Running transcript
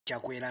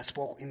Chakwera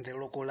spoke in the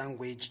local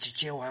language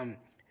Chichewa,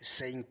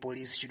 saying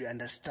police should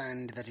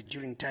understand that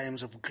during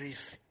times of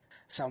grief,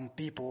 some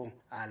people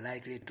are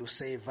likely to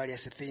say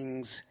various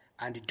things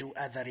and do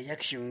other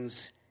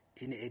reactions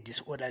in a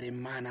disorderly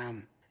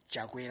manner.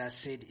 Chakwera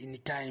said in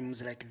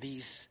times like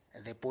this,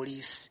 the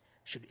police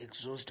should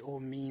exhaust all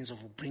means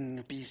of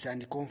bringing peace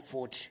and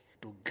comfort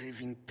to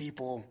grieving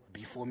people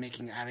before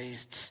making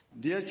arrests.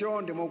 He says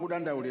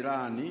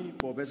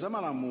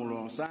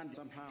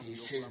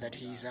that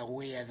he is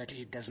aware that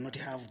he does not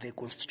have the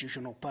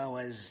constitutional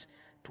powers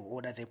to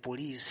order the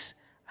police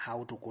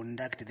how to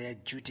conduct their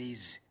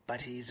duties,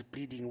 but he is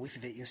pleading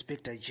with the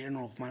Inspector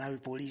General of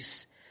Malawi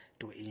Police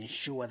to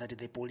ensure that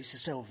the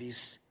police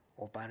service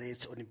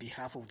operates on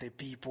behalf of the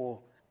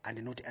people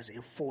and not as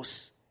a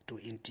force to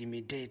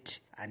intimidate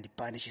and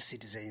punish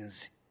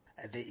citizens.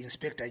 The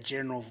Inspector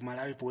General of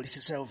Malawi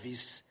Police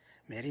Service,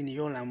 Merin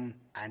Yolam,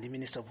 and the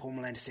Minister of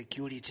Homeland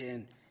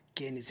Security,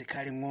 Ken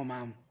Zikali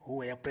Ngoma, who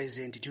were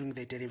present during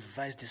the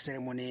televised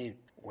ceremony,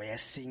 were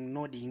seen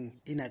nodding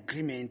in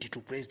agreement to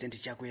President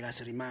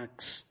Chakwera's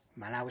remarks.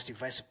 Malawi's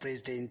Vice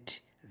President,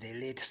 the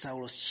late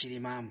Saulos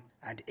Chilima,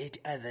 and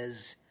 8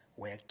 others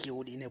were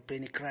killed in a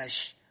plane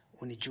crash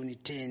on June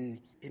 10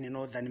 in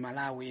northern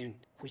Malawi,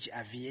 which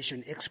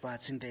aviation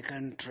experts in the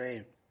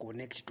country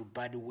connect to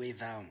bad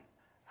weather.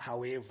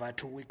 However,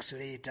 2 weeks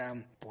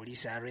later,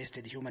 police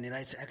arrested human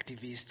rights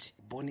activist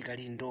Boni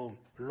Kalindo,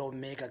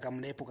 lawmaker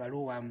Kamlepo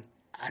Kalua,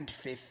 and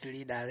faith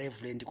leader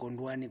Reverend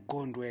Kondwani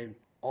Gondwe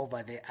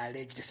over the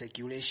alleged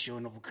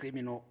circulation of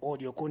criminal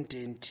audio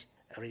content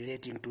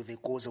relating to the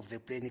cause of the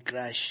plane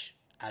crash.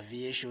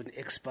 Aviation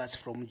experts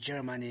from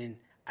Germany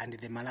and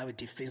the Malawi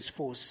Defense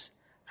Force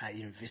are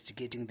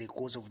investigating the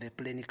cause of the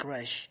plane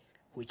crash,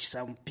 which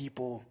some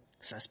people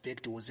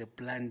suspect was a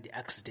planned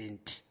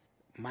accident.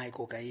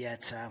 Michael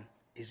Kayatsa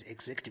is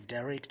Executive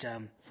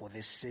Director for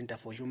the Center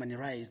for Human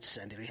Rights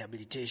and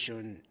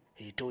Rehabilitation.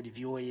 He told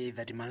VOA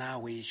that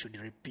Malawi should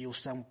repeal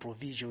some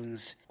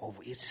provisions of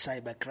its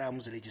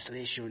cybercrimes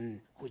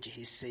legislation, which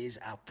he says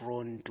are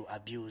prone to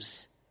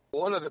abuse.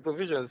 One of the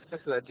provisions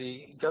says that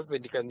the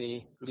government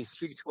can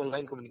restrict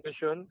online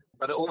communication,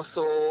 but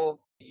also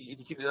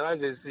it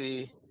criminalizes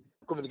the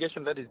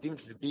communication that is deemed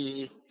to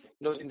be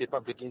not in the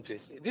public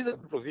interest. These are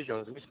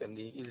provisions which can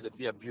easily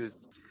be abused.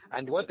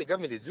 And what the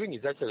government is doing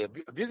is actually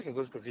abusing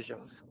those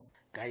provisions.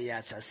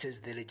 Kayatsa says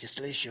the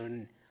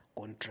legislation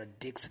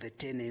contradicts the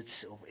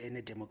tenets of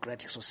any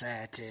democratic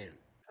society.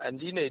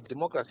 And in a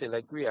democracy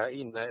like we are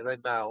in right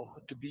now,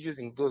 to be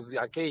using those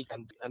archaic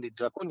and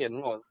draconian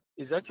laws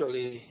is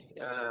actually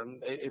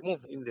a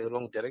move in the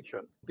wrong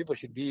direction. People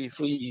should be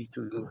free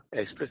to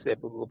express their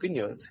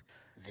opinions.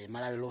 The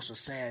Malawi Law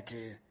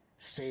Society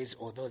says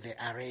although the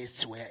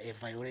arrests were a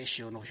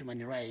violation of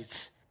human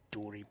rights,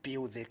 to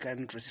repeal the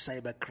country's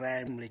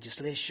cybercrime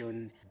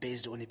legislation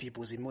based on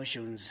people's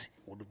emotions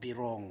would be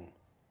wrong.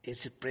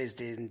 Its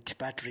President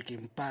Patrick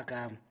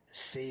Mpaka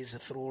says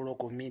through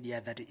local media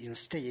that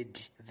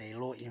instead the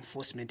law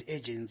enforcement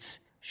agents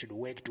should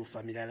work to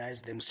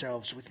familiarize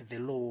themselves with the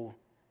law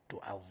to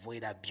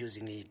avoid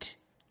abusing it.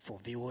 For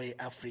VOA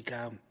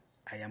Africa,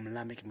 I am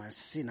Lamek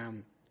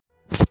Masina.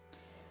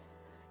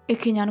 A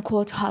Kenyan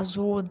court has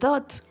ruled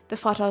that the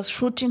fatal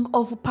shooting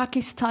of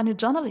Pakistani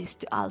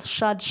journalist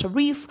Al-Shad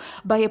Sharif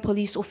by a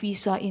police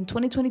officer in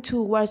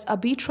 2022 was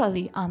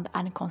arbitrary and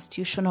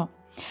unconstitutional.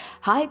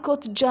 High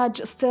Court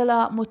Judge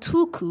Stella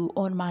Mutuku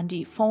on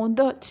Monday found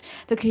that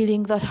the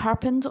killing that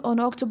happened on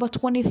October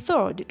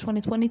 23,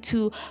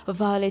 2022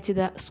 violated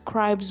the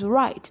scribe's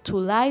right to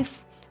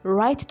life,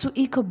 right to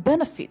equal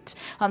benefit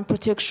and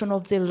protection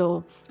of the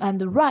law, and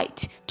the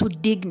right to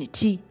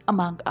dignity,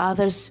 among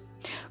others.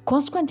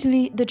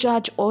 Consequently, the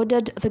judge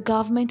ordered the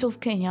government of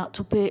Kenya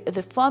to pay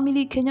the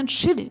family Kenyan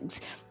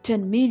shillings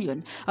 10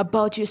 million,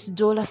 about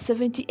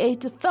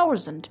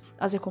 $78,000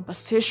 as a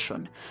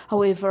compensation.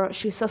 However,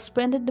 she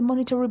suspended the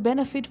monetary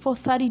benefit for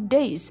 30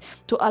 days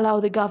to allow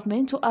the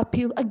government to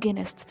appeal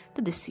against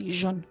the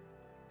decision.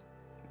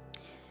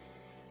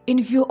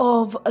 In view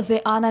of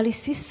the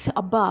analysis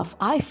above,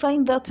 I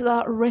find that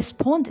the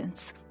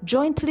respondents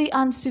jointly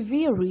and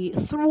severely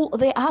through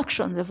their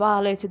actions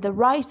violated the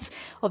rights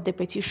of the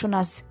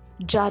petitioners,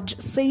 Judge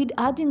said,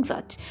 adding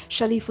that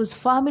Sharif's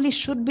family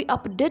should be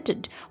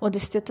updated on the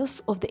status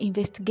of the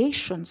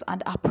investigations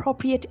and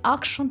appropriate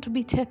action to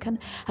be taken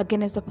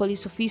against the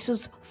police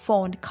officers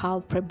found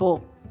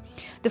culpable.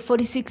 The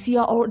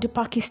 46-year-old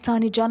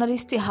Pakistani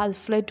journalist had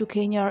fled to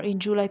Kenya in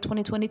July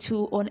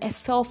 2022 on a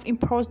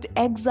self-imposed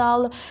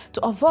exile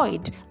to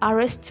avoid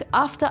arrest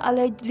after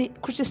allegedly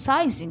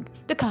criticizing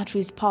the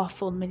country's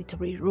powerful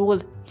military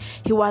rule.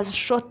 He was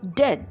shot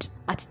dead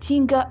at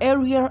Tinga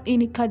area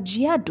in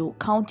Kajiado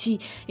County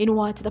in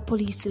what the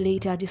police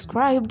later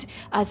described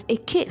as a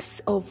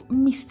case of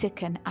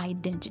mistaken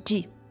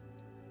identity.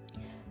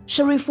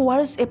 Sharif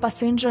was a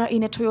passenger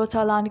in a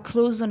Toyota Land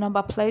Cruiser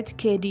number plate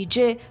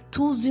KDJ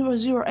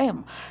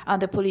 200M,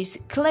 and the police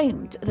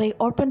claimed they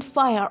opened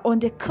fire on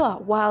the car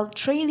while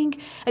trailing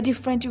a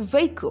different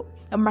vehicle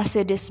a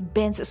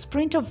Mercedes-Benz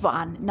Sprinter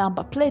van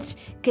number plate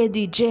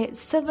KDJ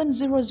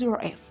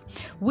 700F,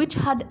 which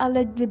had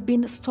allegedly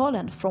been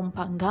stolen from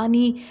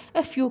Pangani,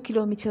 a few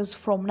kilometers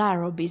from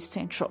Nairobi's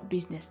central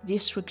business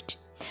district.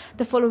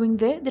 The following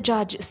day, the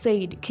judge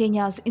said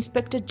Kenya's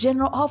Inspector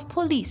General of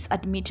Police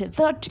admitted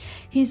that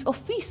his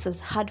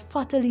officers had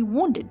fatally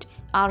wounded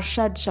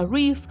Arshad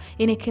Sharif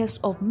in a case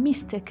of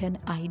mistaken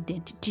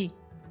identity.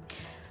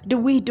 The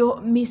widow,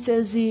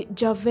 Mrs.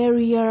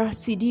 Javeria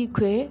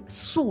Sidikwe,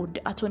 sued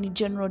Attorney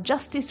General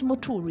Justice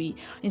Muturi,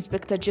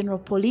 Inspector General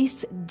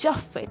Police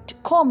Japhet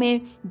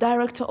Kome,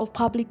 Director of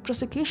Public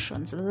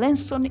Prosecutions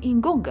Lenson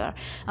Ingonga,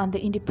 and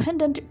the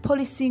Independent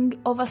Policing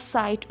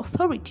Oversight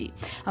Authority,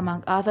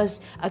 among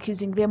others,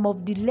 accusing them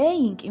of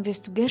delaying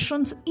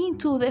investigations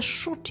into the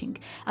shooting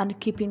and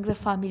keeping the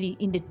family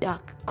in the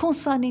dark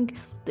concerning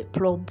the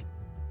probe.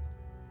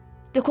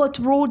 The court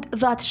ruled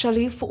that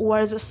Sharif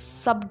was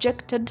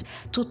subjected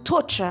to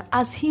torture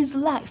as his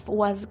life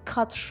was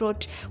cut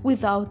short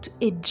without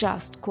a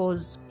just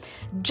cause.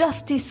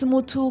 Justice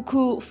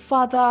Mutuku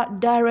further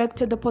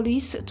directed the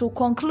police to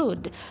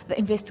conclude the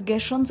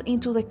investigations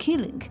into the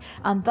killing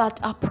and that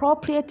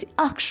appropriate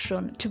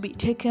action to be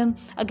taken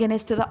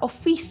against the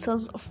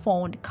officers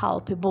found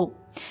culpable.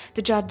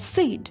 The judge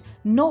said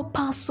no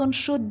person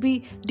should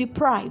be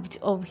deprived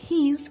of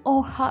his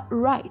or her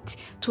right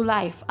to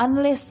life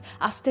unless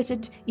as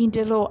stated in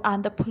the law,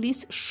 and the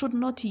police should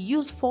not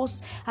use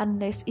force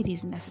unless it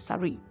is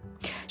necessary.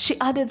 She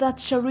added that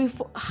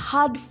Sharif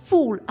had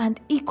full and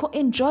equal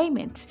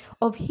enjoyment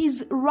of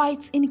his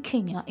rights in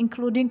Kenya,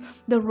 including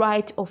the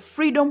right of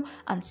freedom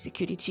and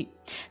security.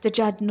 The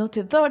judge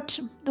noted that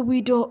the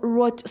widow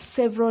wrote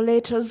several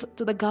letters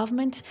to the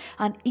government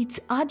and its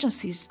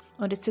agencies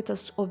on the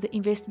status of the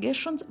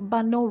investigations,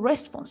 but no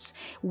response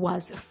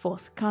was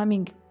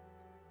forthcoming.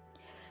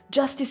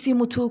 Justice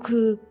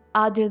Mutuku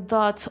added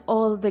that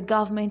all the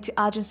government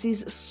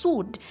agencies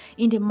sued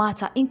in the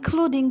matter,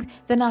 including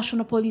the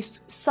National Police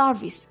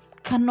Service,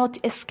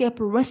 cannot escape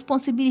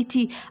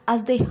responsibility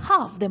as they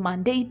have the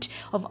mandate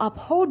of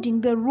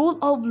upholding the rule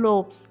of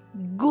law,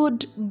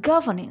 good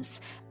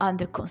governance, and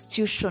the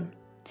Constitution.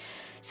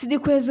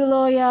 Sidikwe's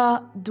lawyer,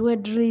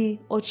 Dwedri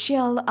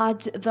Ochiel,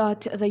 added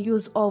that the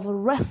use of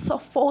lethal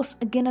force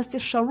against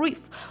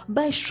Sharif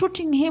by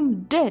shooting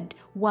him dead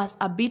was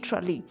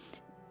arbitrary,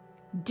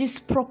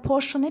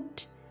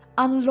 disproportionate,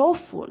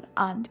 unlawful,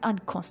 and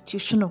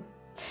unconstitutional.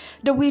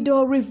 The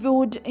widow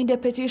revealed in the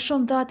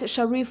petition that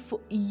Sharif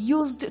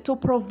used to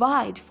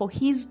provide for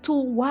his 2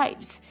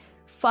 wives,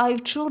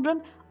 5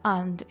 children,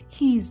 and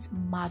his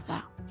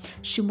mother.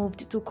 She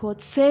moved to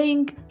court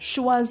saying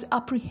she was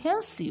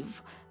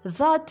apprehensive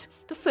that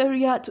the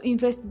failure to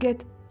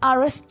investigate,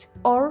 arrest,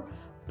 or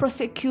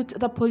prosecute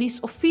the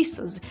police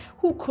officers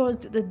who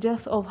caused the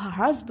death of her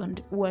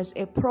husband was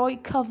a ploy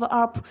cover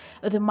up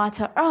the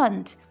matter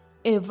and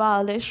a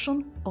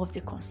violation of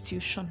the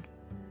Constitution.